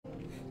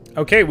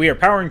Okay, we are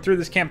powering through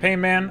this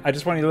campaign, man. I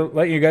just want to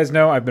let you guys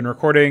know I've been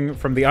recording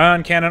from the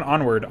Ion Cannon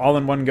onward, all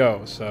in one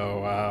go.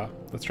 So,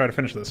 let's try to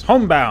finish this.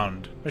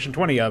 Homebound, Mission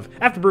 20 of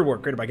After Brood War,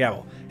 created by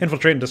Gabble.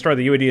 Infiltrate and destroy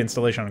the UAD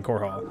installation on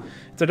Core Hall.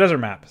 It's a desert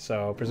map,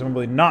 so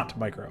presumably not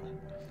micro.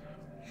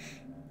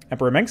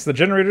 Emperor Menks, the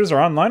generators are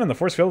online and the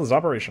force field is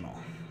operational.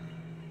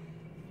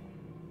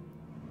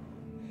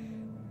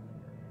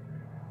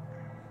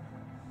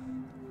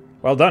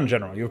 Well done,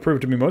 General. You have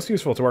proved to be most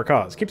useful to our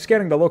cause. Keep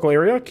scanning the local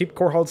area, keep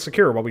Core Hall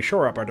secure while we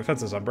shore up our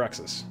defenses on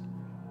Brexis.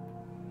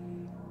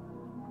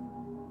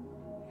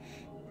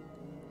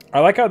 I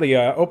like how the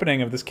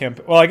opening of this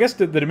camp... Well, I guess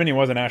the Dominion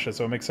was in ashes,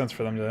 so it makes sense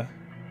for them to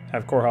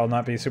have Core Hall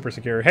not be super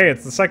secure. Hey,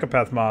 it's the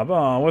psychopath mob.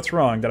 Oh, what's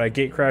wrong? Did I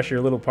gate crash your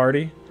little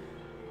party?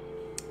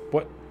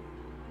 What?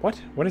 What?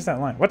 What is that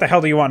line? What the hell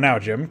do you want now,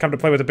 Jim? Come to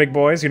play with the big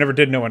boys? You never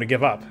did know when to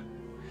give up.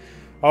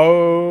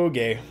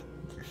 Okay.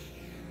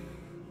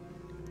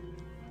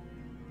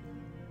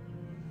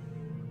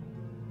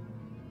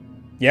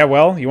 Yeah,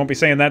 well, you won't be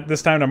saying that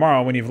this time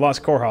tomorrow when you've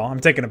lost Core Hall. I'm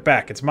taking it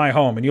back. It's my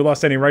home, and you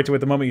lost any right to it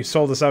the moment you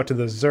sold us out to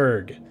the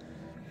Zerg.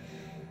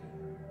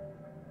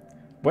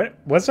 What?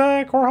 Was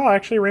Core Hall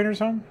actually Raynor's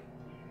home?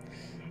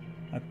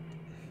 I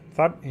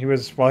thought he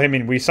was... Well, I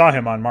mean, we saw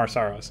him on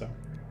Marsara, so...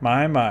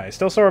 My.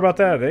 Still sore about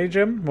that, eh,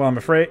 Jim? Well, I'm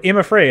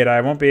afraid I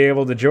won't be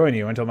able to join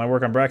you until my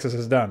work on Braxis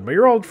is done. But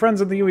your old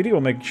friends in the UED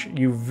will make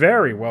you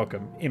very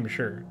welcome, I'm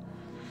sure.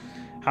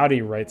 How do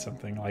you write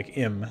something like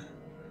im?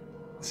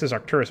 This is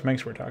Arcturus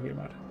Menks we're talking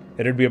about.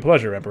 It'd be a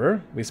pleasure,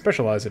 Emperor. We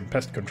specialize in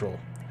pest control.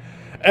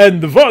 And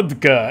the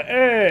vodka!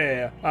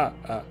 Eh!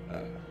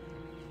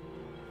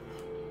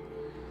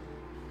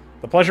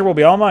 The pleasure will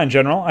be all mine,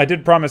 General. I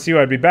did promise you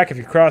I'd be back if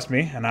you crossed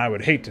me, and I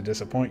would hate to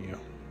disappoint you.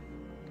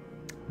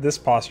 This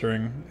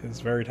posturing is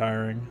very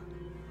tiring.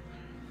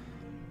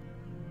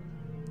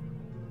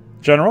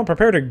 General,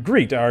 prepare to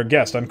greet our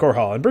guest on Core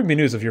Hall and bring me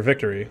news of your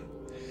victory.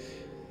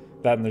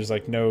 That and there's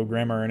like no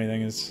grammar or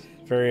anything is...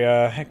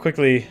 Very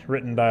quickly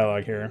written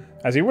dialogue here.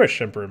 As you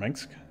wish, Emperor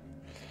Minsk.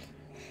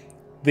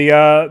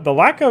 The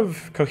lack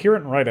of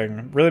coherent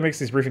writing really makes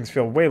these briefings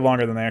feel way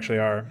longer than they actually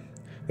are.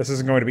 This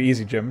isn't going to be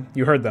easy, Jim.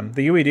 You heard them.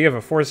 The UED have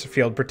a force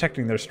field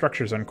protecting their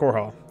structures on Core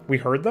Hall. We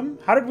heard them?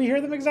 How did we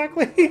hear them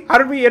exactly? How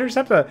did we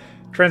intercept a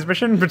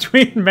transmission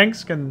between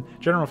Minsk and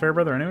General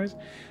Fairbrother anyways?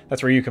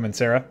 That's where you come in,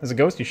 Sarah. As a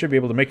ghost, you should be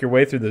able to make your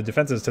way through the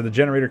defenses to the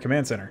generator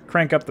command center.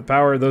 Crank up the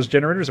power of those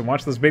generators and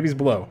watch those babies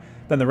blow.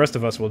 Then the rest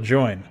of us will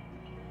join.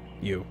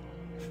 You.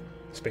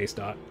 Space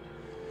dot.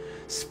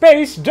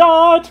 Space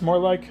dot! More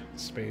like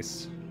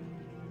space.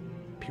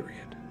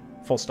 Period.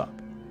 Full stop.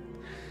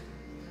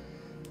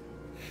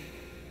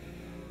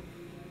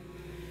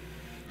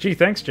 Gee,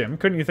 thanks, Jim.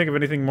 Couldn't you think of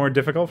anything more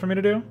difficult for me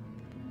to do?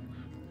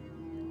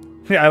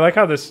 Yeah, I like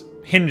how this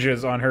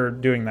hinges on her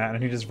doing that,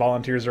 and he just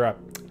volunteers her up.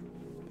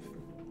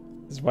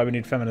 This is why we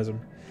need feminism.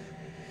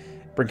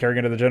 Bring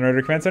Kerrigan to the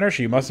generator command center.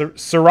 She must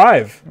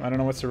survive. I don't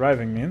know what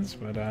surviving means,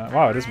 but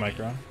wow, it is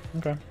micro.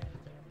 Okay.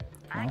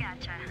 Well,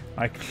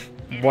 I gotcha.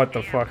 What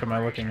the fuck am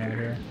I looking at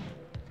here?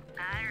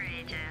 I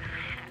read you.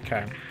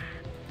 Okay.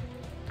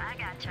 I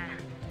gotcha.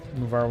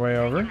 Move our way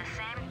over.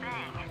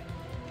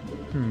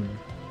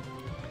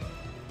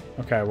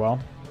 Okay, well,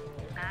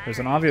 there's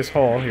an obvious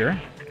hole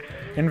here.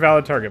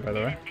 Invalid target, by the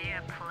way.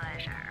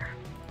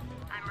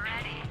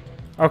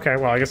 Okay,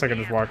 well, I guess I can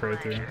just walk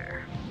right through.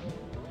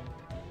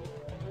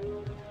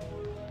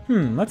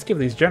 Let's give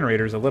these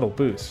generators a little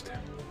boost.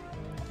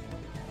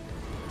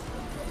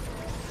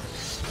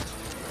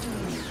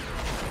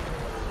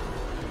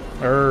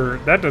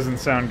 That doesn't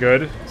sound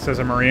good, says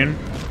a Marine.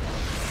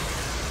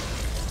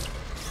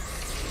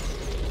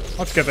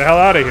 Let's get the hell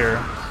out of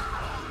here.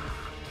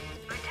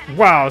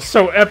 Wow,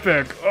 so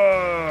epic.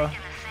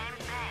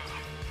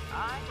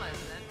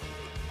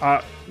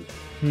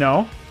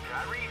 No.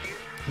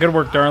 Good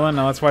work, darling.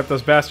 Now let's wipe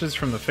those bastards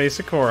from the face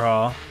of Core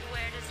Hall.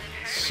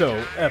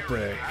 So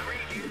epic.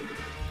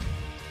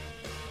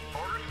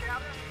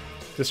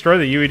 Destroy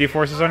the UED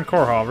forces on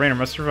Core Hall. Raynor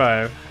must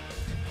survive.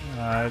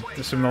 I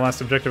assume the last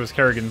objective was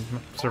Kerrigan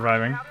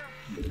surviving.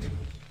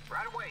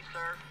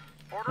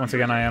 Once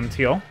again, I am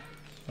Teal,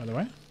 by the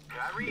way.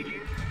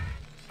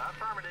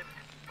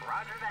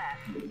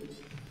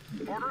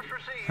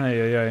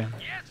 Hey.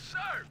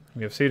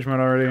 We have siege mode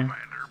already.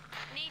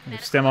 We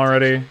have stem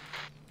already.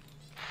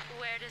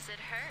 Where does it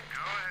hurt?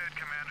 Go ahead,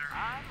 Commander.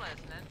 I'm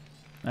listening.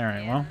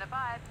 Alright, well.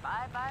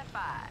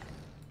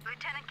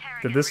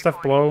 Did this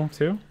stuff blow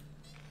too?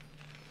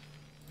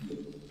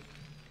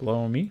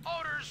 Blow me?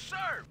 Orders,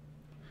 sir.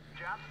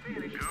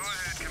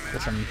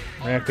 Guess I'm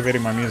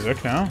reactivating my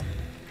music now.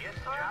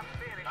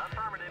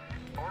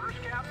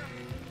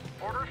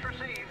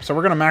 So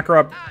we're gonna macro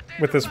up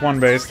with this one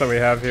base that we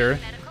have here,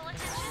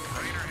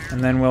 and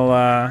then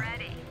we'll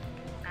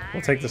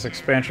take this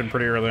expansion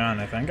pretty early on.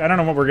 I think. I don't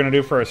know what we're gonna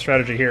do for our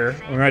strategy here.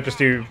 We might just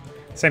do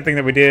the same thing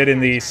that we did in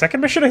the second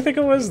mission. I think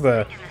it was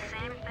the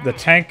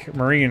tank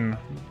marine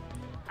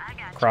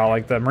crawl,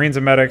 like the Marines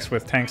and medics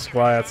with tanks,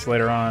 Goliaths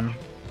later on,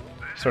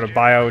 sort of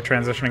bio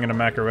transitioning into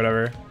mech or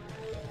whatever.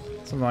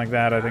 Something like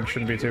that. I think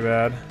shouldn't be too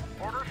bad.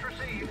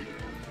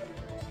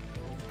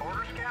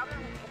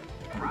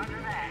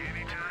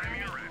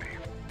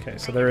 Okay,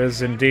 so there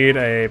is indeed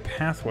a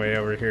pathway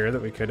over here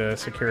that we could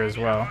secure as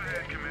well.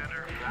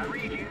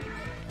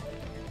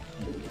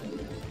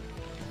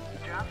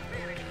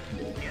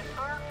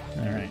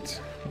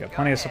 Alright, we got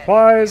plenty of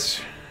supplies.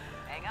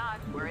 Hang on,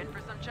 we're in for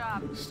some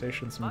chops.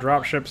 Station some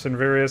dropships in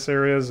various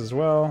areas as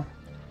well.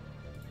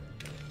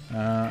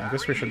 I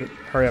guess we should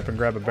hurry up and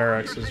grab a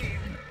barracks as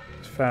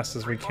fast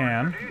as we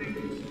can.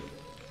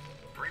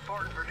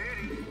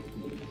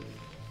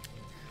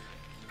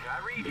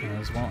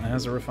 As well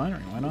as a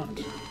refinery, why not?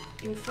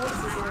 Your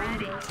forces are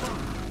under attack.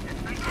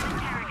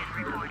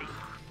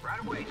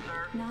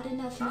 Not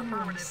enough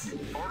minerals.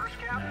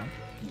 Yeah.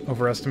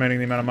 Overestimating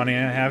the amount of money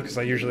I have because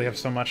I usually have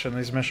so much in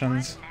these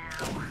missions.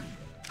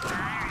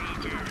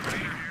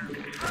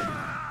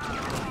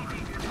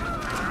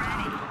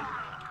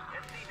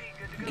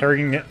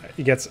 Kerrigan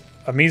gets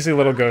a measly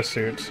little ghost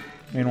suit.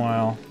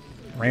 Meanwhile,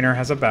 Raynor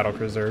has a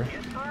battlecruiser.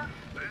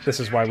 This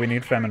is why we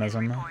need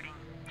feminism.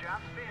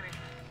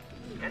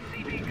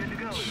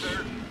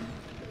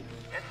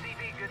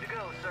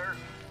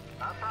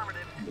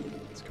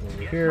 Let's go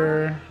over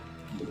here.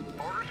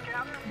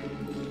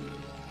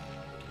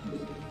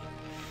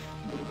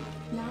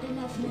 Not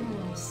enough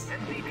minerals.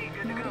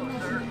 Not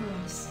enough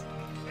minerals.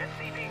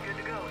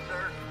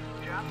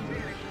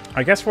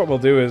 I guess what we'll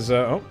do is,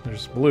 oh,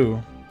 there's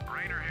Blue.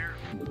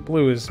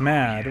 Blue is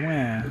mad.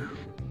 Wah.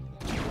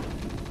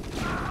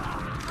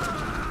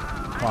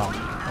 Wow,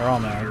 we're all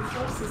mad. Your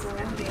forces are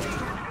under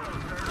attack.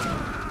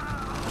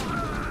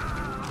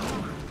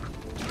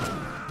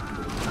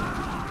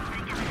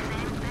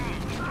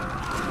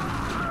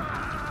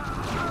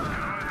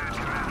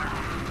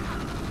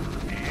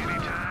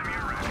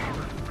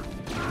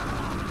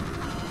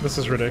 This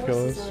is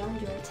ridiculous. Forces are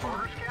under attack.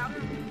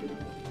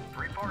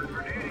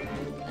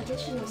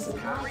 Additional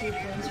supply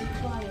depots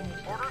required.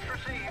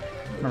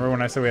 Remember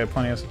when I said we had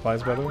plenty of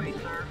supplies, by the way?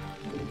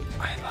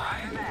 I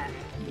lied.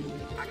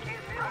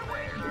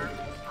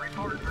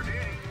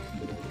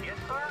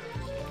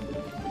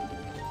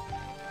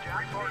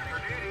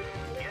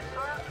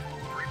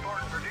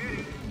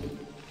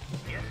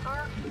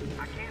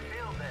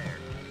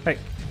 Hey,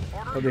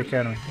 go to the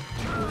academy.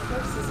 Your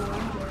forces are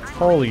under attack.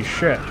 Holy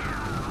shit.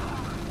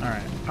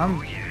 Alright, I'm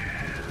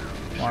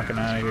walking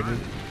out of here, dude.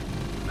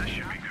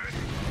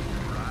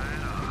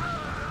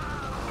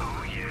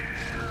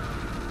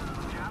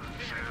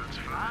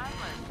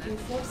 Your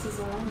forces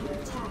are under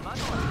attack.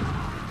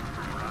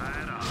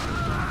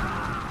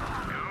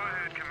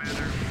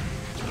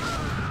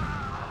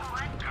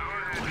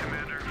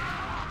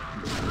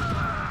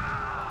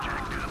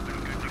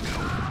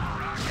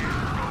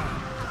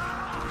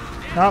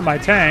 Not my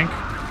tank.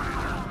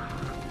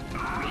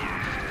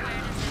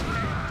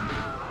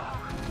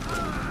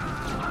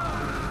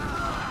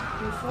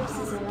 Your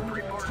forces are under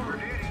attack.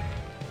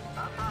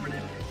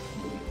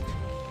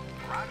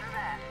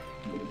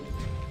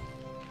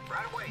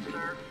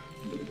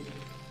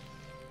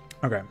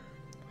 Okay.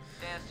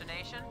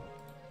 Destination?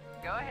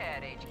 Go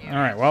ahead, HQ.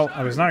 Alright, well,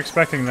 I was not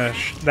expecting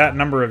that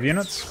number of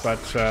units, but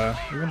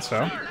even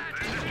so. I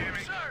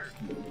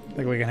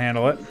think we can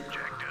handle it.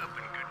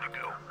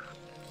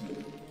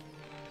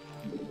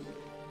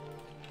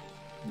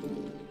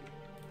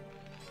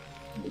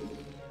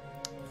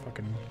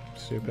 Fucking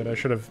stupid. I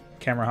should have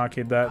camera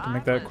hockeyed that to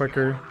make that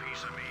quicker.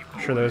 I'm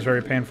sure that was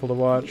very painful to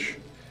watch.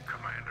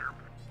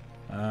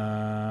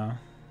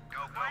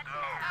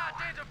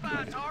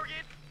 Identify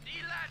target.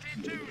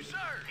 Delighted to, sir.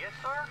 Yes,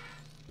 sir.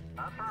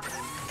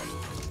 Affirmative.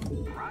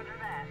 Roger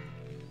that.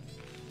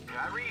 Did I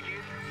read you?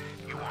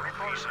 You want a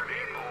piece of me,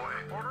 boy?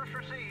 Orders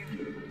received.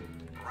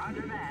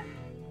 Roger that.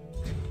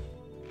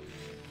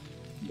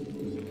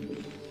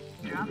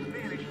 Job's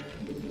finished.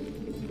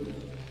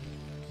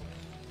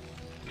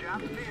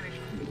 Job's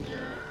finished.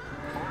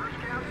 Orders,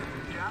 Captain.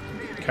 Job's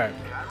finished. Okay.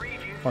 Did I read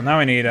you? Well, now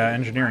we need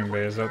engineering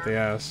bays out the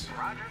ass.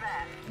 Roger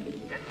that.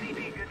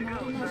 SCB good to Not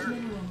go, enough sir.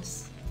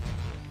 minerals.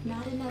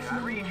 Not enough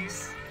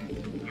minerals.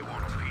 You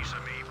want a piece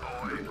of me,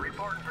 boy?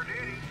 Reporting for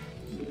duty.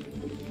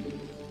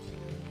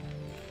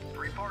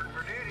 Reporting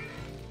for duty.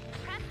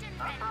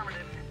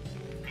 Affirmative.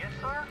 Yes,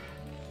 sir.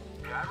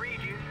 Did I read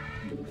you?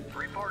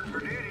 Reporting for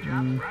duty.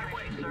 Job right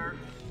away, sir.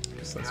 I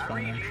guess that's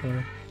fine,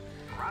 actually.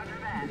 Roger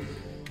that.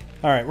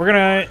 Alright, we're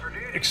gonna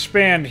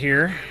expand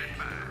here.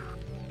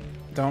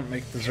 Don't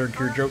make the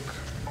Zergir joke.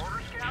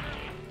 Orders, Captain.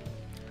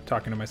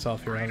 Talking to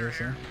myself here,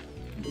 obviously.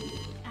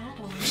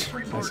 Add-on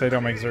I say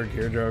don't make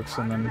Zergir jokes,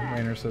 and then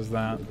Raynor says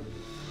that.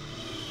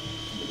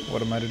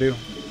 What am I to do?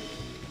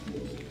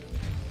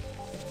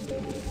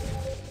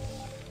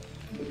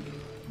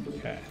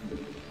 Okay.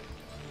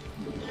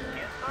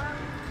 Yes, sir.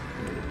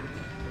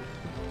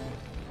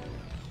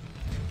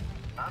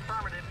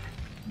 Affirmative.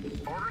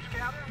 Orders,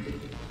 Captain.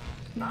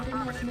 Not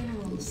enough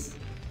minerals.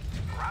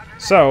 Roger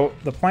that. So,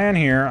 the plan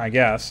here, I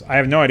guess, I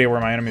have no idea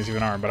where my enemies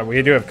even are, but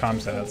we do have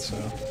comstats, so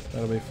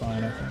that'll be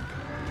fine, I think.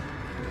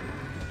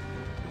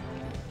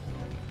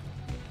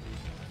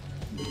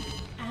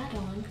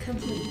 Add-on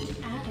complete.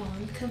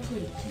 Add-on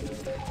complete.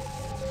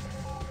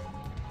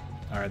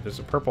 Alright, there's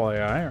a purple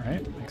AI,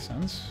 right? Makes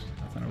sense.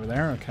 Nothing over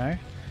there, okay.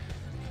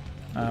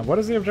 What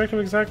is the objective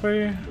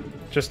exactly?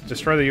 Just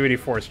destroy the UED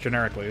force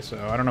generically, so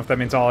I don't know if that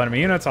means all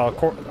enemy units, all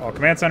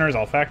command centers,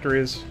 all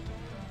factories,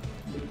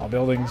 all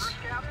buildings.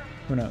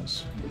 Who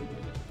knows?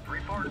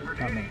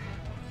 Not me.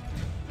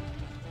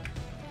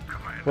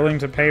 Willing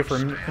to pay for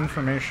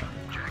information.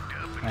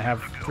 I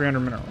have 300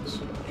 minerals.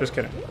 Just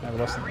kidding. I have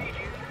less than that.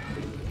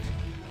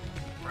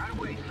 Right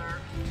away, sir.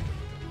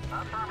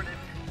 Affirmative.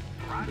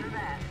 Roger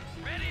that.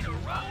 Ready to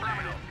roll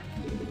out.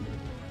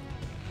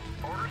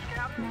 Orders,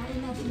 Captain. Not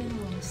enough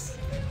minerals.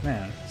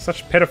 Man,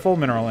 such pitiful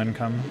mineral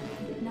income.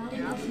 Not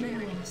enough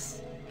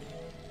minerals.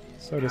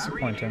 So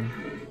disappointing.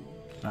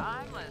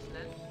 I'm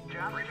listening.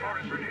 Job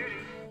reporting for duty.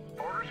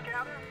 Orders,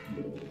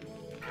 Captain.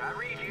 I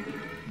read you.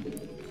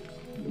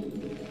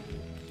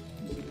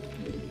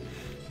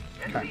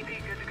 SCB,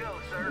 good to go,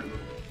 sir.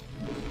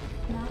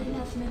 Not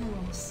enough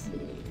minerals.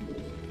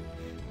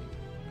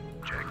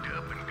 Jacked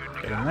up and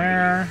good to Get in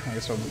there. I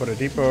guess we'll put a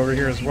depot over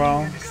here as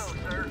well. Go,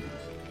 sir.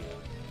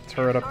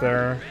 Turret up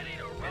there.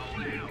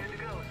 SCB, good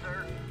to go,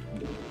 sir.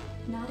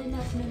 Not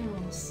enough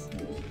minerals.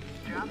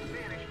 Job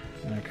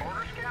finished. Okay.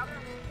 Orders, Captain.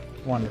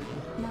 Wonderful.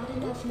 Not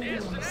enough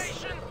minerals.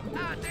 Destination,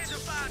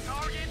 identify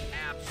target,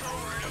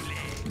 absolutely.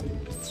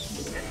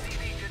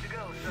 SCB, good to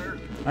go, sir.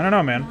 I don't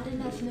know, man. Not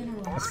enough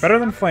minerals. It's better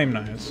than flame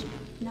knives.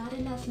 Not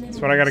enough minerals. That's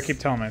what I gotta keep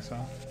telling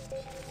myself.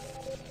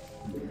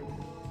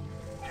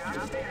 Job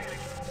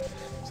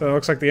finished. So it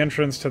looks like the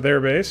entrance to their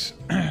base.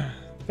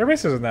 Their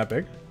base isn't that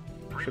big.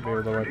 Should be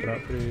able to wipe it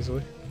out pretty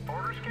easily.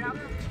 Orders,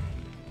 Captain.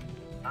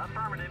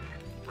 Affirmative.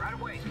 Right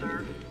away,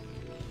 sir.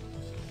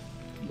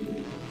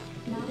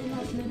 Not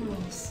enough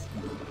minerals.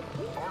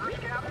 Orders,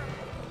 Captain.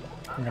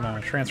 I'm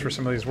gonna transfer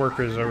some of these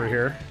workers over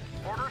here.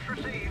 Orders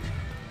received.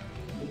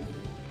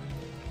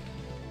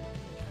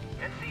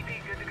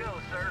 SCB, good to go,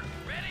 sir.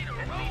 Ready to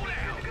roll SCB,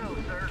 out. good to go,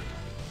 sir.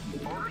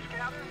 Orders,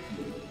 Captain.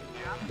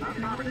 Job Not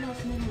affirmative.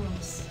 enough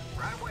minerals.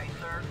 Right away,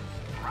 sir.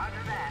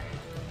 Roger that.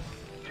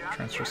 Job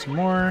Transfer finished. some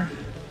more.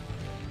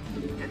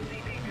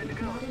 SCB, good to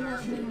go, Not sir.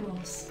 enough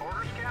minerals.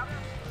 Orders, Captain.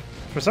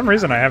 For some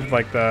reason I have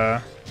like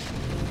the...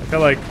 I feel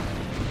like...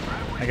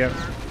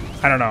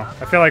 I don't know.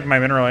 I feel like my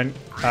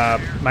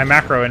my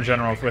macro in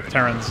general with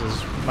Terrans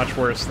is much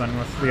worse than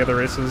with the other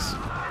races.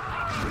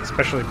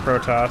 Especially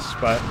Protoss,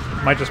 but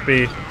it might just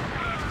be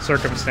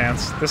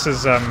circumstance. This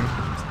is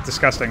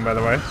disgusting, by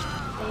the way.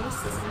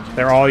 Base is under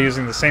They're all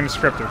using the same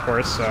script, of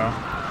course, so...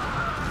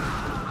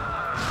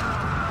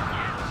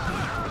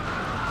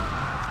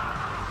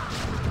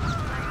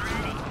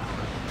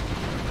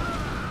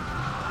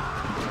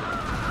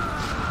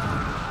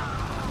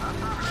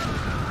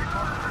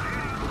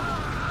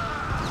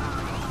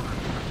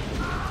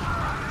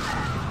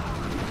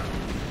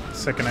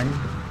 Sickening.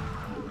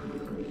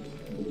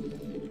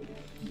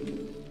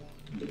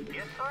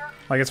 Yes, sir.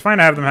 Like, it's fine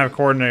to have them have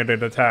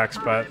coordinated attacks,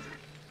 but...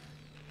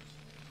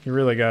 You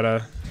really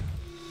gotta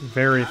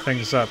vary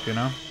things up, you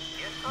know?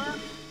 Yes, sir.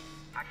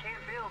 I can't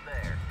build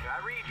there.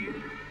 I read you.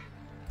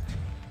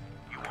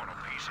 You want a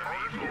piece of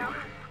Orders, me, boy?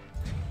 Captain.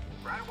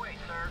 Right away,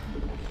 sir.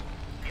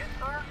 Yes,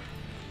 sir.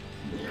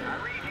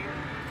 I read you.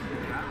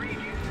 I read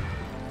you.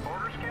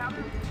 Orders,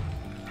 Captain.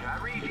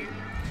 I read you.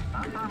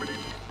 Affirmative.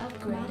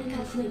 upgrade. Not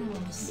enough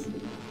minerals.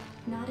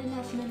 Not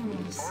enough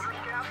minerals. Orders,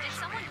 Captain. Did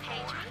someone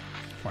page me?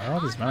 Why are all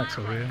these medics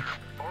over here?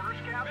 Orders,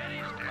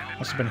 Captain.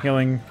 Must have been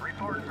healing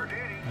Reporting for duty.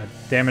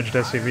 a damaged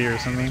SCV or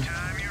something.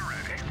 Time you're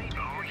ready.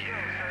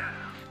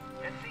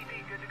 SCB,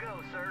 good to go,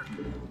 sir.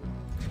 SCB, good to go,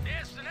 sir.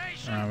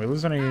 Destination, We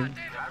lose any identify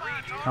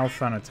target.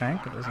 health on a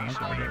tank? It doesn't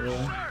look like it,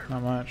 really.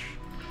 Not much.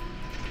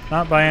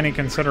 Not by any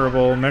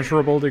considerable,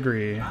 measurable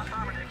degree.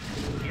 Affirmative.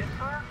 Yes,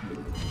 sir.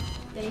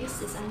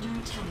 Base is under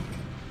attack.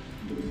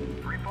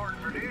 Reporting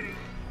for duty.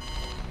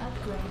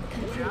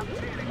 Upgrade Job complete.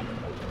 finished.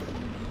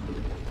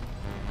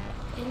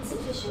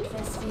 Insufficient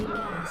Vespene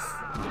gas.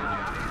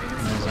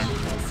 Insufficient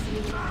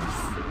Vespene gas.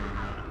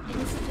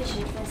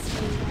 Insufficient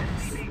Vespene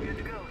gas. SCB, good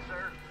to go,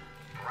 sir.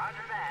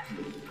 Roger that.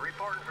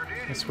 Reporting for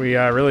duty. Guess we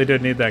really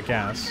did need that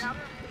gas.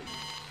 Captain.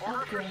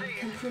 Orders Upgrade received.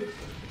 complete.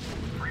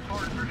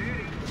 Reporting for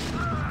duty.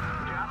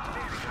 Job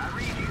finished. I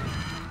read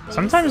you.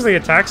 Sometimes the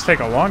attacks take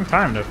a long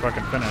time to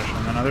fucking finish,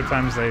 and then other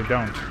times they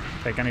don't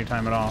take any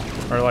time at all.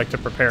 Or like to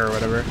prepare or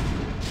whatever.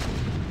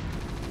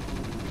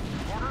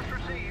 Orders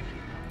received.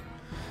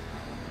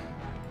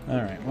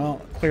 Alright,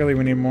 well, clearly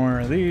we need more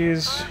of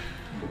these.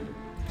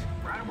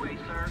 Right away,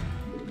 sir.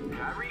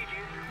 I read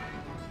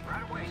you.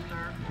 Right away,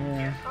 sir. Yeah.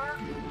 Yes, sir.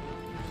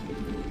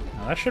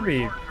 Now, that should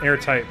be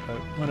airtight, but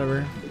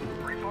whatever.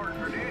 Reporting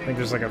for duty. I think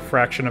there's like a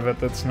fraction of it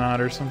that's not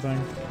or something.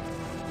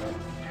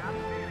 Job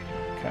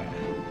finished. Okay.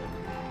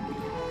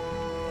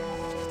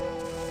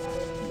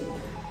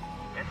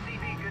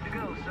 SCB, good to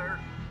go, sir.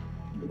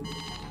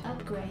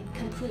 Upgrade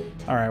complete.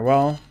 Alright,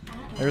 well,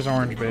 there's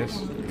orange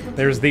base.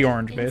 There's the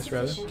orange base,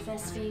 rather. Insufficient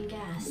Vespene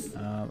gas.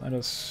 Let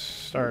us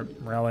start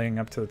rallying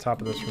up to the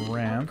top of this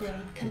ramp. Upgrade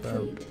With our,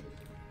 complete.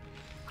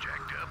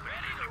 Jacked up,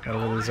 ready to go.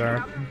 whatever these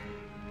are.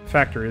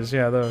 Factories,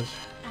 yeah, those.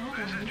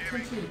 Add-on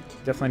complete.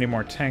 Definitely need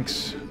more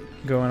tanks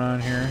going on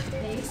here.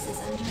 Base is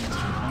under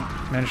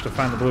attack. Managed to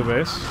find the blue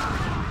base.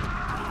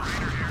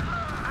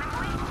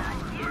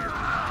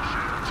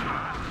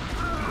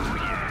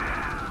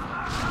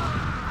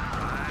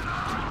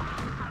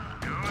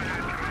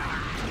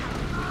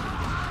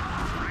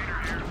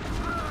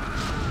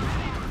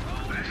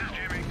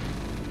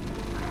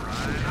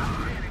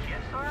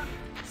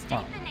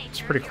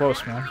 pretty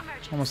close, man.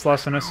 Almost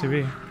lost an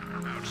SCV.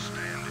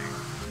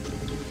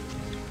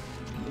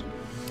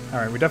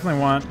 Alright, we definitely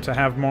want to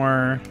have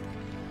more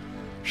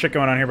shit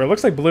going on here, but it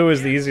looks like blue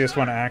is the easiest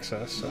one to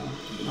access, so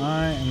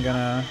I am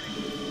gonna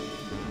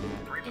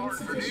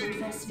Insufficient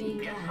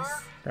Vespine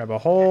gas. grab a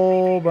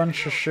whole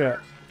bunch of shit.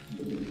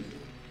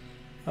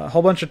 A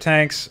whole bunch of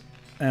tanks,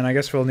 and I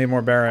guess we'll need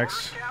more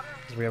barracks,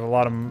 because we have a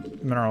lot of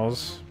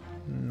minerals.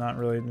 Not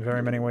really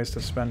very many ways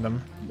to spend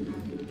them.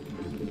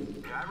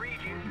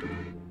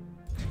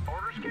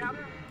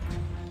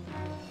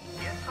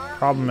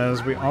 Problem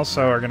is, we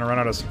also are going to run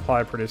out of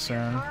supply pretty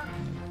soon.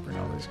 Bring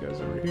all these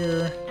guys over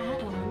here.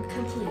 Add-on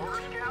complete.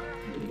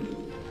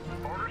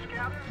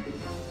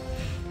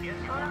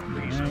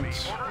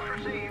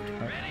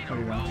 Right. Oh, what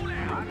do you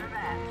want?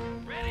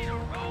 Ready to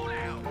roll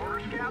out.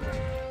 Orders,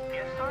 Captain.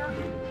 Yes, sir.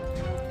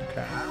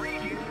 Okay. I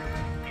read you.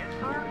 Yes,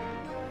 sir.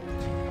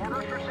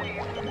 Orders received.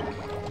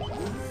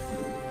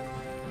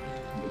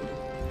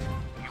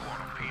 You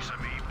want a piece of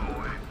me,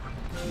 boy?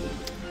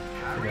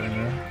 Forgetting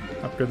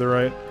to upgrade the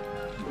right.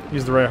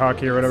 Use the right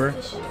hockey or whatever.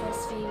 Insufficient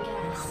Vespine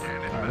gas.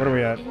 Alright, what are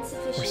we at?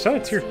 Insufficient We're still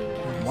at tier Vespine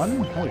gas.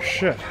 1? Holy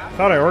shit. I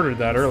thought I ordered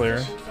that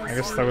earlier. I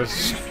guess that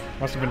was...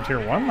 must have been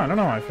tier 1? I don't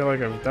know. I feel like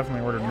I've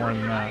definitely ordered more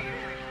than that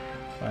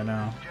by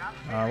now.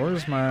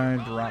 Where's my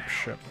drop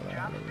ship that I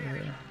had over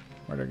here?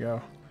 Where'd it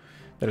go?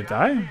 Did it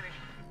die?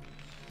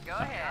 Go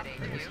ahead,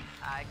 HQ.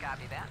 I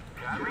copy that.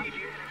 I read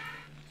you.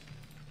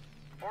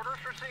 Orders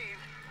received.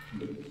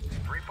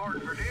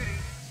 Reporting for duty.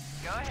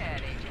 Go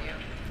ahead, HQ.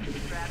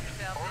 Strap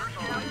yourself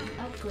in,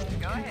 boy.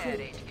 Upgrade Go ahead,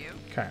 complete.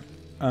 HQ. Okay.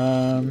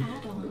 Add-on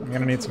I'm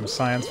gonna need some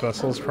science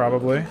vessels,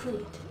 probably.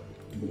 complete.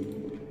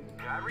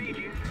 I read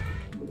you.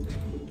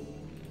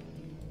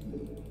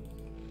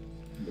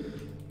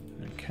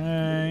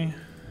 Okay.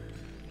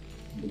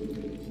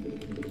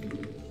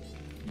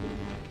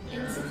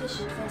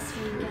 Insufficient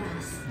Vespine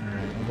gas.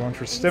 Alright, we're going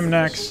for stim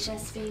next.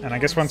 And I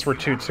guess once we're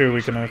 2-2,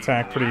 we can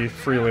attack pretty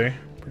freely,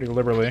 pretty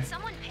liberally.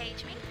 Someone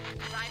page me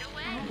right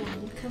away.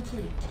 Add-on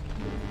complete.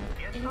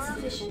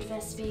 Insufficient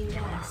Vespine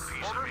gas.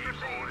 Orders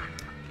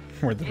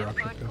received. Where'd the drop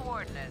ship Input go?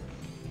 coordinates.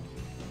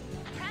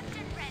 Prepped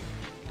and ready.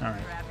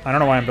 Alright. I don't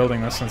know why I'm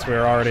building this since we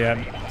are already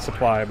at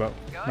supply, but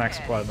Go max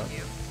ahead, supply, but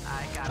HQ.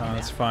 I copy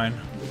that's that. fine.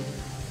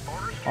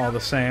 All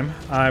the same.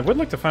 I would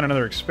like to find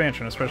another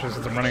expansion, especially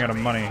since I'm running out of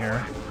money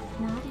here.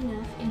 Not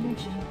enough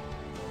energy.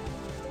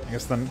 I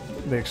guess then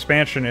the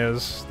expansion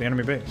is the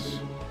enemy base.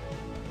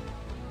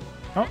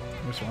 Oh,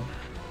 there's one.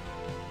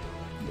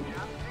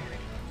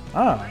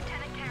 Ah,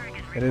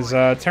 it is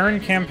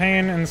Terran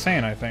Campaign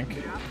Insane, I think.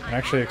 It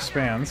actually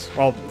expands.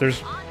 Well,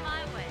 there's... On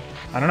my way.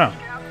 I don't know.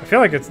 I feel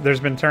like there's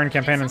been Terran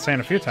Campaign Insane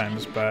a few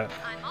times, but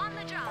I'm on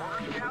the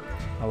job.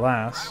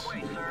 alas,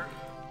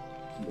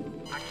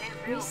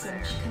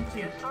 Research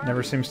complete.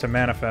 never seems to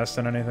manifest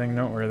in anything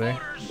noteworthy.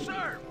 Orders,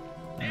 sir.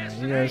 Alright,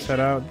 you guys head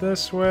out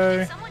this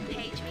way. Someone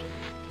page me.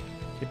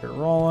 Keep it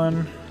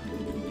rolling.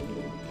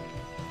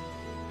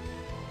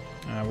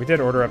 We did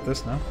order up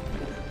this now.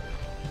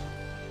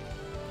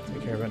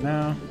 Take care of it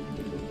now.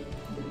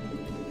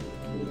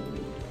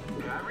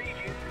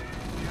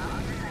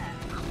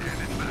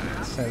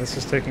 Say this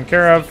is taken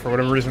care of. For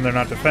whatever reason, they're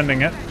not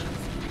defending it.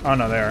 Oh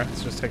no, they are.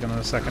 It's just taking them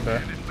a second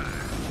to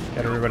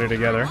get everybody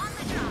together.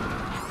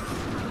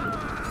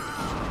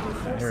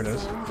 Here it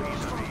is.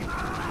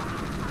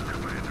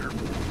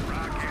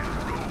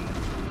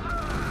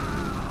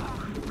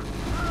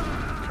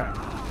 Okay.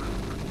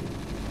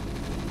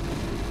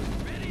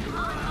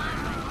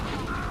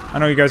 I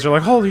know you guys are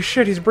like, holy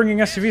shit, he's bringing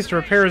SCVs to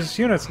repair his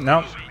units.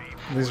 Nope.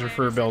 These are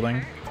for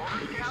building.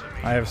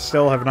 I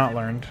still have not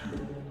learned.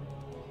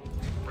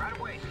 Right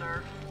away,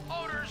 sir.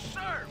 Orders,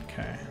 sir.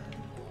 Okay.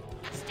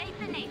 State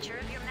the nature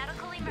of your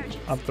medical emergency.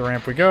 Up the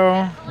ramp we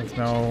go, with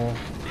no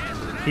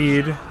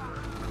heed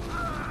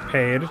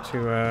paid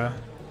to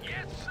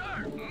Yes,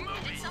 sir.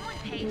 Did someone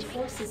page Your me?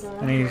 forces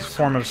are any under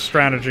form of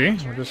strategy.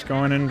 We're just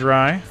going in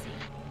dry.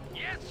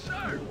 Yes,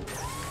 sir.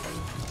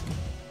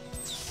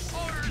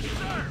 Orders,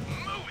 sir.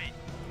 Moving.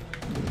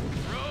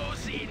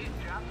 Proceeding.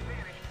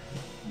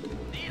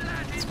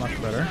 It's much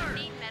better.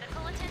 Need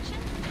medical attention?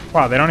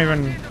 Wow, they don't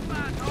even...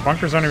 The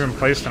bunkers aren't even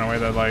placed in a way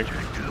that, like,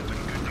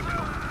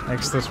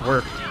 makes this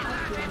work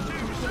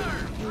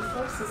Your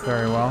forces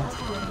very are well.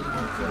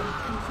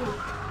 complete.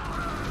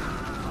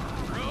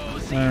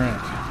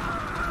 Alright.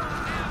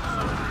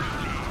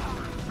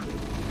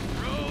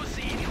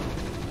 Proceeding.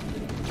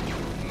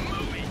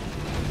 Moving.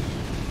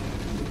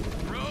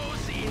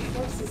 Proceeding.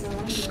 Forces are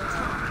under attack.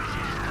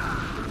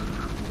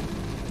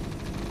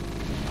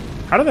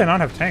 How do they not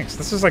have tanks?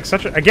 This is like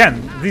such a...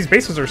 Again, these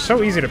bases are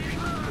so easy to,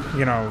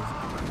 you know,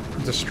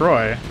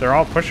 destroy. They're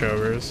all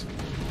pushovers.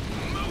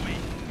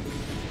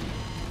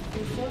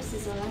 Your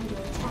forces are under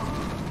attack.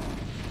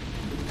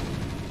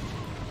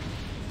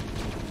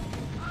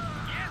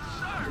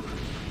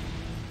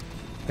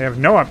 They have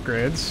no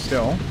upgrades,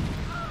 still.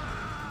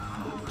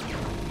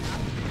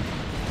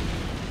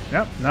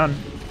 Yep, none.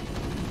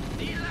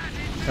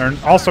 They're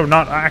also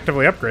not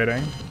actively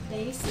upgrading.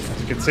 Base As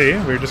is you can see,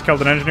 we just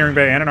killed an engineering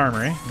bay and an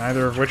armory,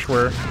 neither of which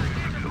were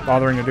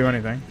bothering to do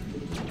anything.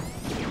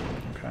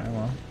 Okay,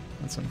 well,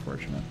 that's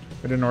unfortunate.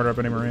 We didn't order up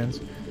any Marines.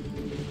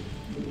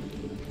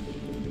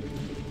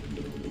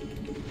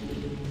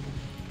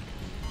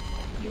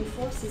 Your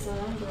forces are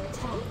under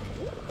attack.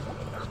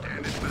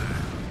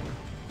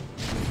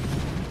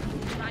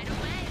 Right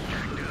away.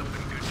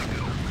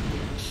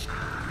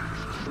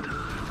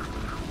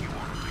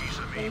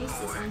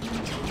 Base is under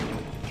attack.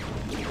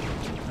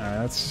 Alright,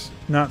 that's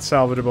not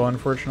salvageable,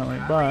 unfortunately,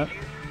 but...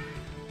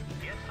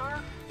 Yes, sir.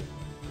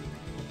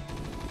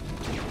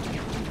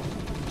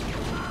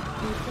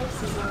 Your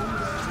forces are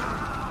under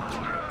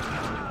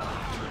attack.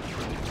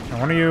 I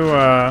want you,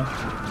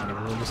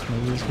 we'll just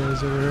move these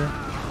guys over here.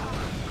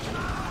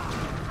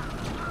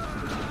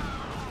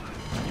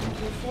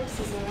 Your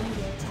forces are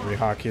under attack.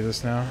 Rehockey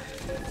this now.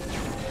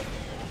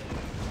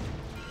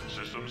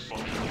 Systems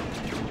functional.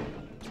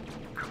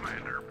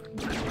 Commander,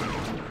 let's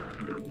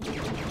move.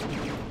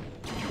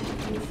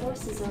 Your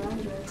forces are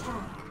under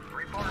attack.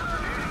 Reporting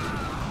for duty.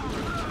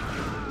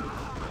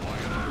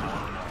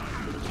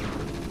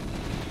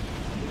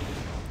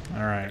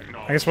 Alright.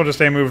 I guess we'll just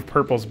move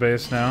Purple's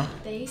base now.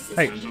 Base is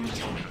Hey. under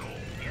attack.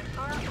 Yes,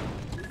 sir.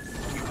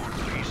 You want a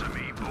piece of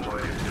me,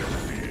 boy?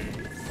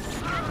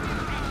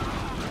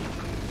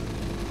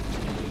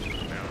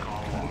 Now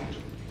call locked.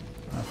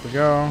 Off we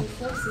go. Your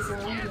forces are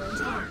under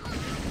attack.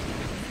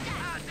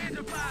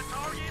 Identify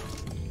target.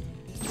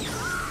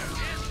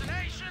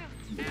 Destination.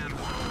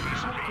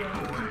 Upgrade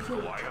complete. You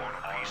want a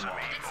piece of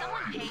me, Did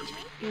someone page me?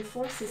 Your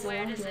forces are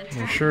Where under does it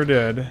attack. We sure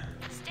did.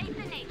 State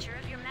the nature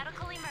of your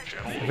medical emergency.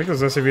 I think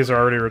those SCVs are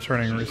already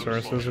returning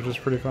resources, which is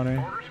pretty funny.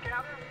 Orders,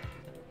 Captain.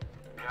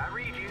 Did I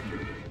read you?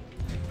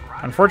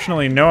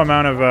 Unfortunately, no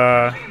amount of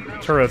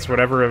turrets would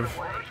ever have...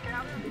 Orders,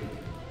 Captain.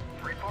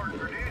 Reporting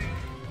for duty.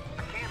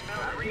 I can't build.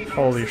 I read you.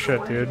 Holy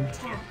shit, dude. Attack.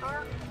 Sir.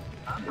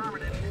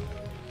 Affirmative.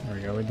 There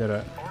we go, we did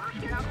it.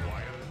 Orders, Captain.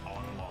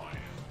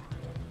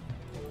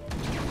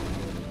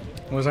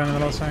 What was I in the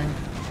middle of saying?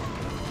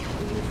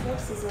 Your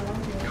forces are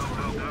under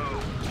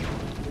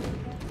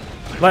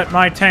attack. Let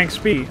my tanks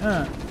be!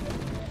 Identify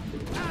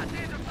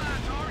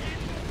target.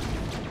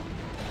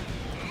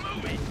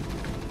 Moving.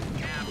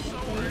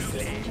 Base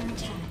is under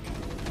attack.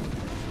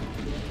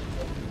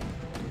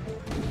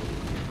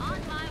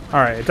 On my way.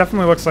 Alright, it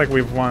definitely looks like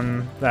we've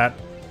won that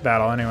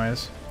battle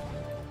anyways.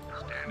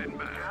 Standing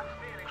by.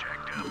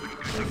 Checked up and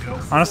good. Your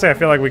forces Honestly, I are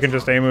feel like we can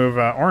just move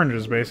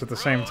Orange's base at the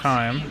same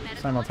time,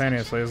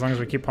 simultaneously, as long as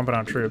we keep pumping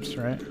out troops,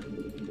 right?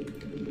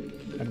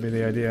 That'd be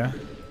the idea.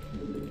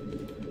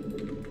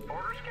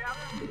 Orders,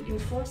 Captain. Your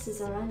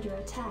forces are under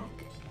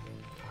attack.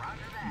 Roger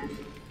that.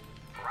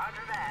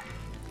 Roger that.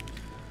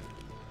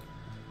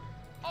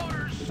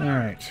 Orders, sir.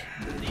 Alright.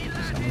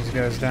 Send these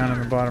guys down in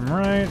the bottom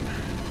right.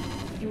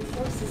 Your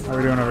forces How are are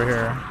we doing under over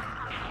here?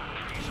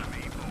 Piece of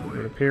me, boy. It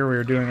would appear we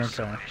were doing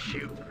okay.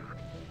 Shoot.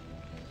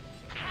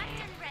 Packed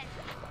and ready.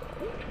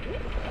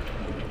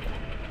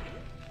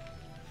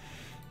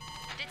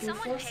 Did Your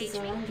someone forces page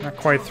are me? under Not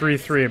quite attack.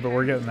 3-3, but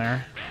we're getting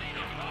there.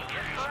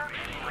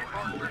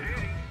 Reporting for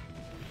duty.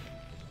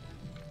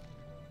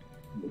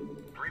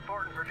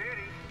 Reporting for duty.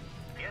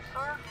 Yes,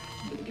 sir.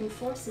 Your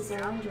forces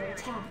are under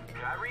attack. Did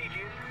I read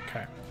you?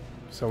 Okay.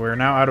 So we're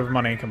now out of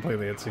money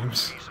completely, it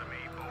seems.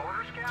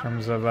 Orders, In Captain.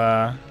 terms of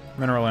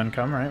mineral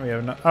income, right? We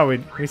have no... Oh,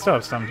 we still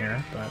have some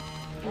here, but...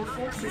 Your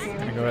forces are I'm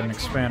gonna under go ahead and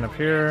attack. expand up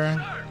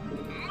here.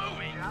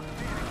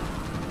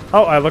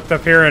 Oh, I looked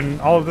up here and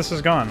all of this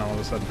is gone all of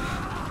a sudden.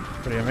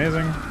 Pretty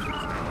amazing.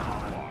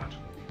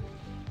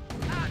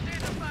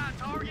 Identify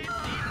target.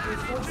 Your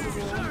forces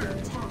are under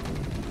attack.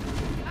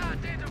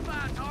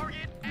 Identify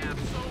target.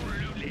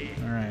 Absolutely.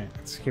 Alright,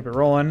 let's keep it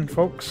rolling,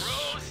 folks.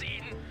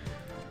 Proceeding.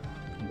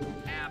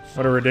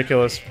 What a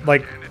ridiculous...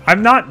 Like,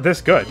 I'm not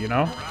this good, you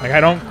know? Like, I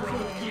don't...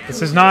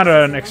 This is not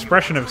an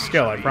expression of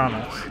skill, I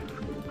promise.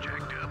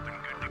 Checked up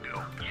and good to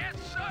go. Yes,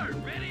 sir.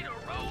 Ready to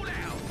roll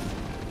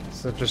out.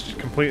 So just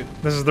complete...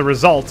 This is the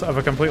result of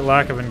a complete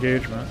lack of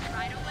engagement.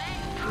 Right away.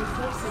 Your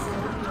forces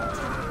are under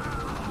attack.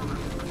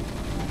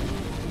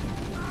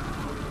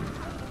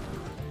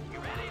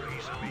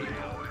 Piece of me, boy.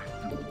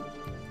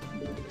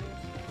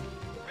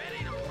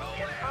 Ready to roll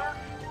Yes, out. sir.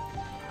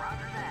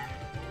 Roger that.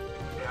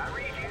 Did I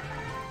read you?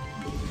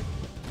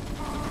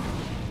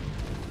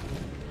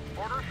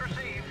 Orders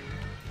received.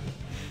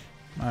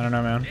 I don't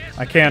know, man.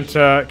 I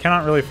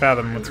cannot really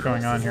fathom what's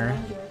going on Forces are here.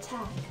 under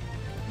attack.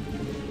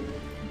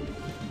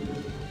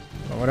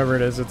 But whatever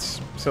it is, it's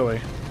silly.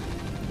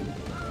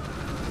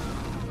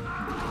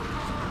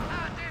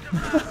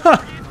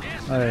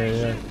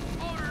 Ay.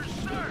 Orders,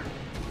 sir.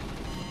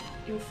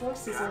 Your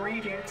forces are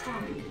under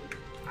attack.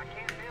 I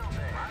can't build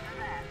it. Roger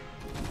that.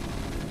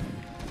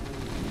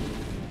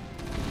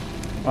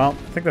 Well, I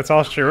think that's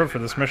all she wrote for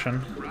this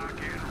mission.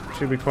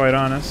 To be quite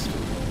honest.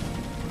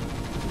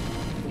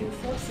 Your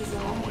forces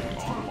are under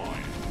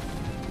attack.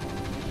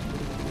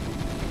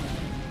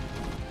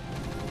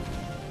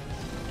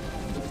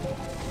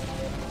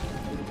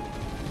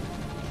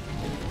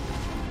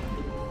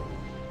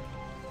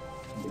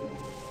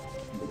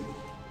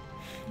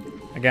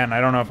 Again,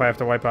 I don't know if I have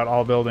to wipe out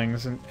all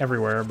buildings and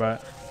everywhere,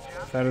 but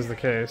if that is the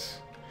case,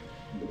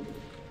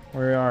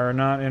 we are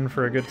not in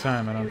for a good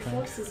time, I don't Your think.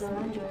 forces are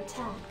under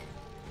attack.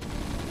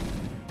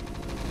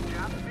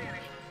 Job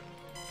finished.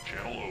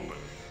 Channel open.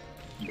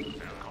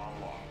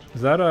 Aircon locked.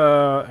 Is that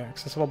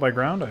accessible by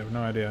ground? I have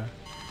no idea.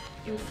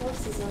 Your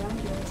forces are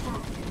under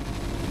attack.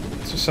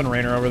 Let's just send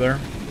Rainer over there.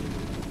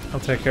 I'll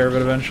take care of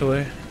it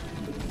eventually.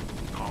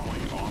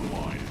 Comlink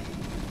online.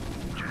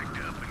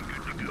 Jacked up and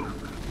good to go.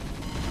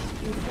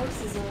 Your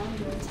forces are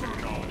under attack.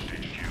 Knowledge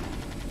HQ.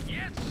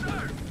 Yes,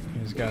 sir.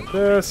 He's got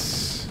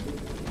this.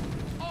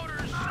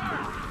 Orders, sir.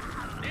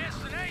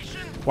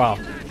 Destination. Wow,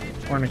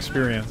 what an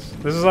experience.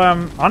 This is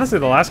honestly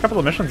the last couple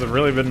of missions have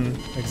really been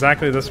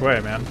exactly this way,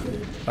 man.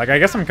 Like I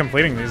guess I'm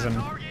completing these in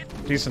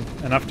decent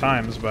enough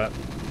times, but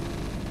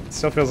it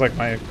still feels like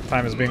my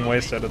time is being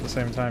wasted at the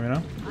same time, you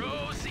know?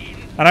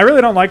 And I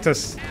really don't like to,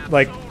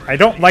 I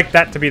don't like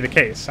that to be the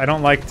case. I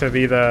don't like to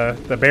be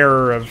the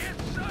bearer of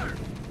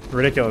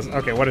ridiculous.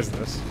 Okay, what is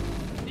this?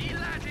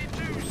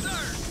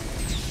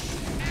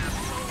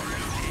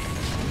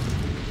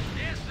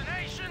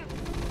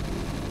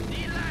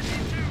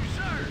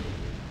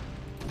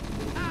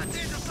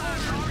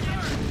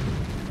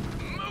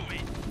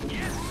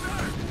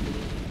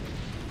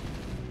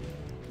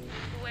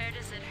 Where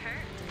does it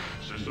hurt?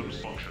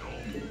 Systems functional.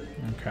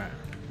 Okay.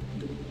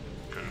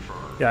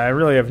 Confirmed. Yeah, I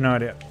really have no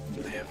idea.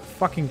 They have a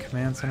fucking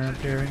command center up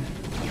here.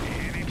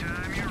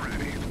 Anytime you're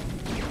ready.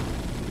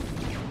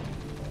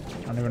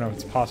 I don't even know if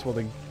it's possible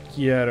to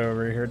get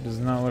over here. It does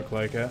not look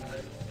like it.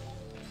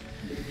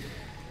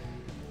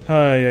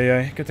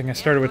 Ay. Good thing I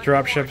started with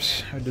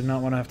dropships. I did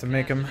not want to have to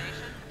make them.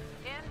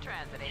 In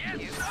transit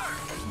HQ.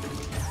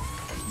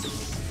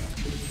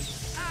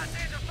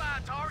 Identify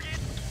target.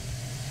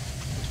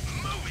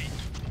 Moving.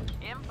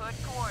 Input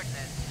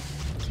coordinates.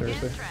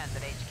 Seriously. In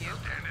transit HQ.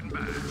 Standing by.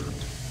 Give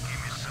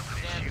me some of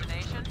this shit.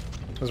 Destination.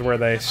 This is where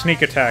they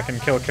sneak attack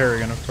and kill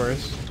Kerrigan, of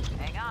course.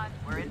 Hang on,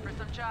 we're in for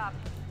some chop.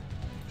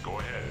 Go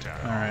ahead,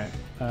 TACOM. Alright.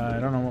 I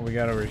don't know what we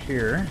got over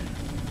here.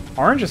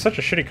 Orange is such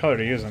a shitty color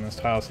to use on this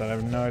tile set. I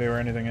have no idea where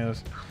anything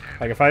is.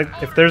 Like,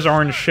 if there's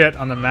orange shit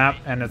on the map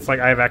and it's like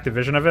I have active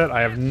vision of it,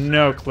 I have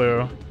no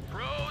clue.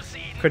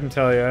 Couldn't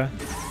tell you. I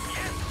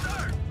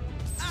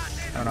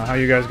don't know how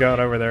you guys got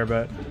over there,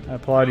 but I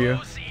applaud you.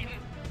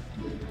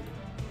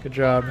 Good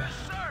job.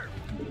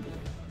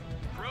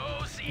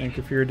 Thank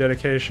you for your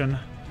dedication.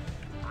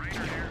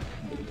 Ranger here.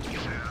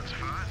 Sounds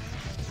fun.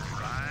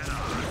 Right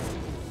on.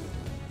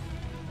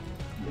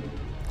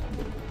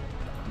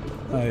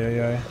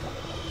 Ay.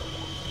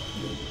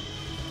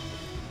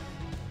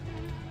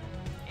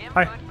 Input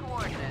Hi.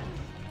 coordinates.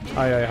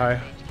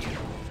 Hi.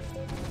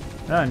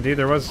 Yeah, indeed,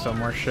 there was some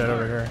more shit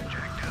over here.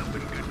 Jacked up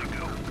and good to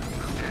go.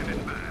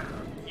 Standing by.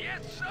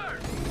 Yes, sir.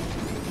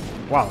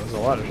 Wow, there's a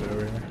lot of shit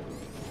over here.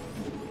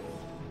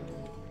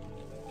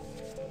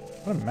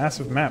 What a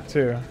massive map,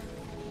 too.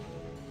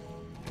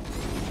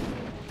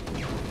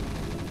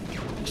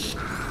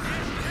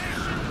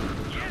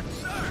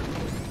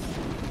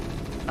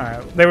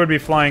 Alright, they would be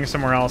flying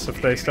somewhere else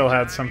if they still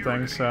had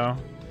something, so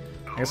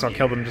I guess I'll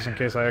kill them just in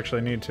case I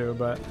actually need to,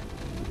 but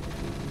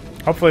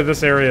hopefully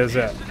this area is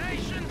it.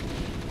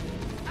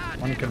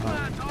 One can hope.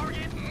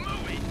 Target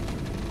moving.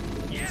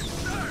 Yes,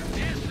 sir.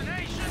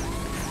 Destination.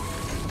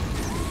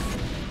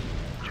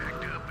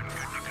 Jacked up and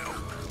good to go.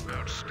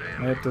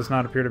 Outstanding. It does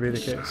not appear to be the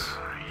case.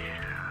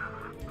 Yeah.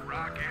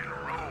 Rock and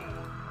roll.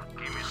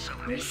 Give me some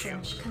of this shit.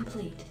 Research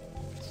complete.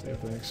 See if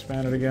they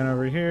expand it again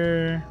over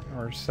here,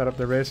 or set up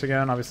their base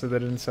again. Obviously they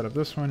didn't set up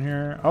this one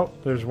here. Oh,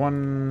 there's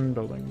one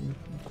building,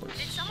 of Did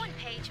course. someone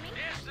page me?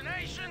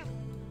 Destination.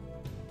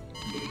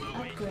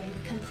 Upgrade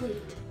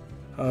complete.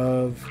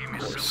 Of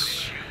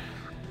course.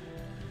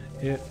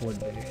 It would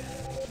be.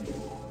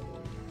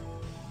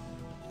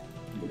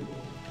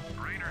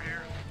 Rainer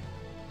here.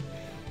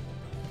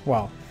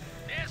 Wow.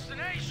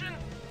 Destination.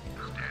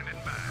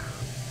 Standing by.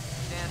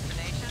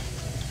 Destination.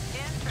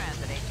 In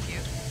transit HQ.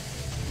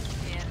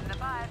 In the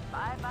 5.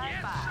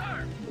 Yes,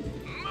 sir.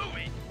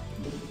 Moving.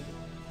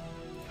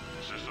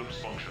 Systems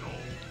functional.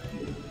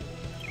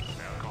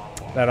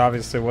 Aircon locked. That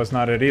obviously was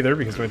not it either,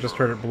 because we just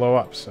heard it blow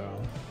up, so...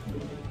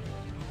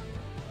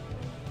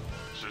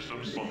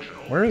 Systems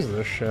functional. Where is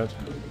this shit?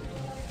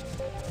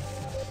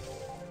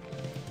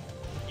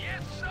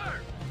 Yes,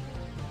 sir.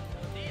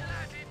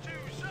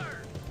 Delatitude,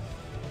 sir.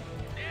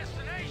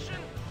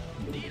 Destination.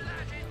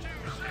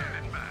 Delatitude, sir.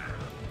 Standing by.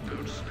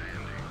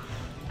 Outstanding.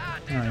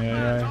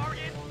 Identify Ay.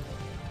 target.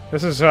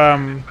 This is,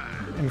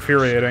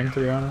 infuriating, to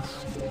be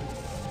honest.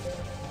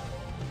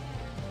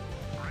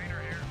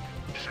 Rainer here.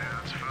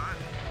 Sounds fun.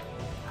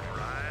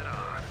 Right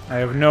on. I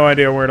have no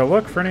idea where to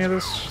look for any of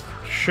this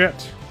shit.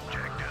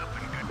 Jacked up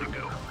and good to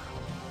go.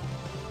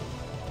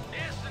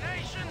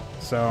 Destination.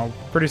 So,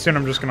 pretty soon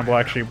I'm just gonna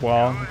black sheep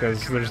wall,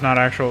 because there's not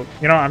actual...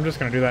 You know, I'm just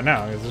gonna do that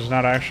now, because there's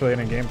not actually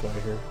any gameplay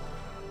here.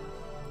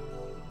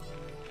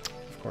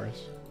 Of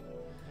course.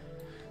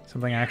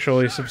 Something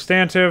actually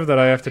substantive that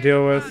I have to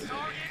deal with.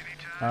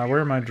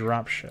 Where are my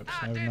drop ships?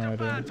 I have no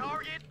idea.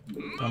 Target.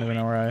 Don't even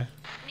know where I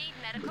Need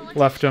medical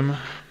left them.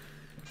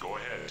 Go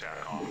ahead,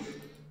 TACOM.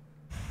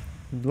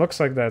 Looks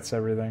like that's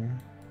everything.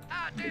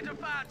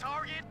 Identify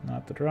target.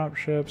 Not the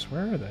dropships.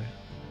 Where are they?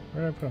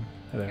 Where did I put them?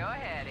 There they Go are.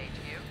 ahead,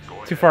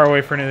 HQ. Too far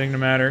away for anything to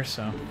matter,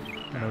 so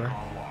whatever.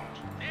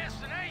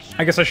 Destination.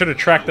 I guess I should have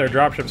tracked their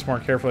dropships more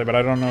carefully, but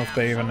I don't know if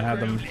they even had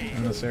them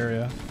in this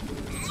area.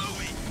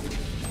 Louis.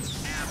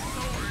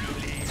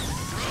 Absolutely.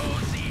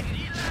 Proceed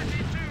in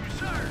latitude,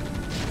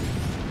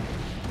 sir.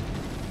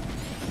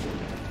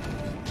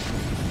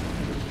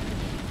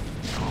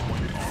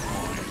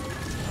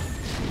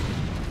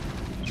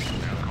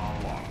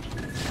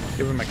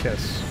 Give him a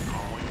kiss.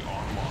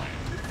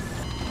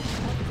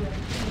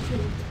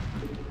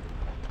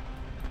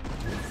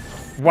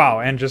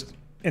 Wow, and just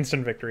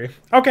instant victory.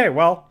 Okay,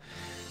 well,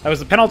 that was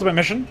the penultimate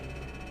mission.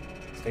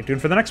 Stay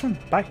tuned for the next one.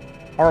 Bye.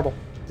 Horrible.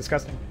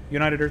 Disgusting.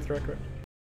 United Earth Directorate.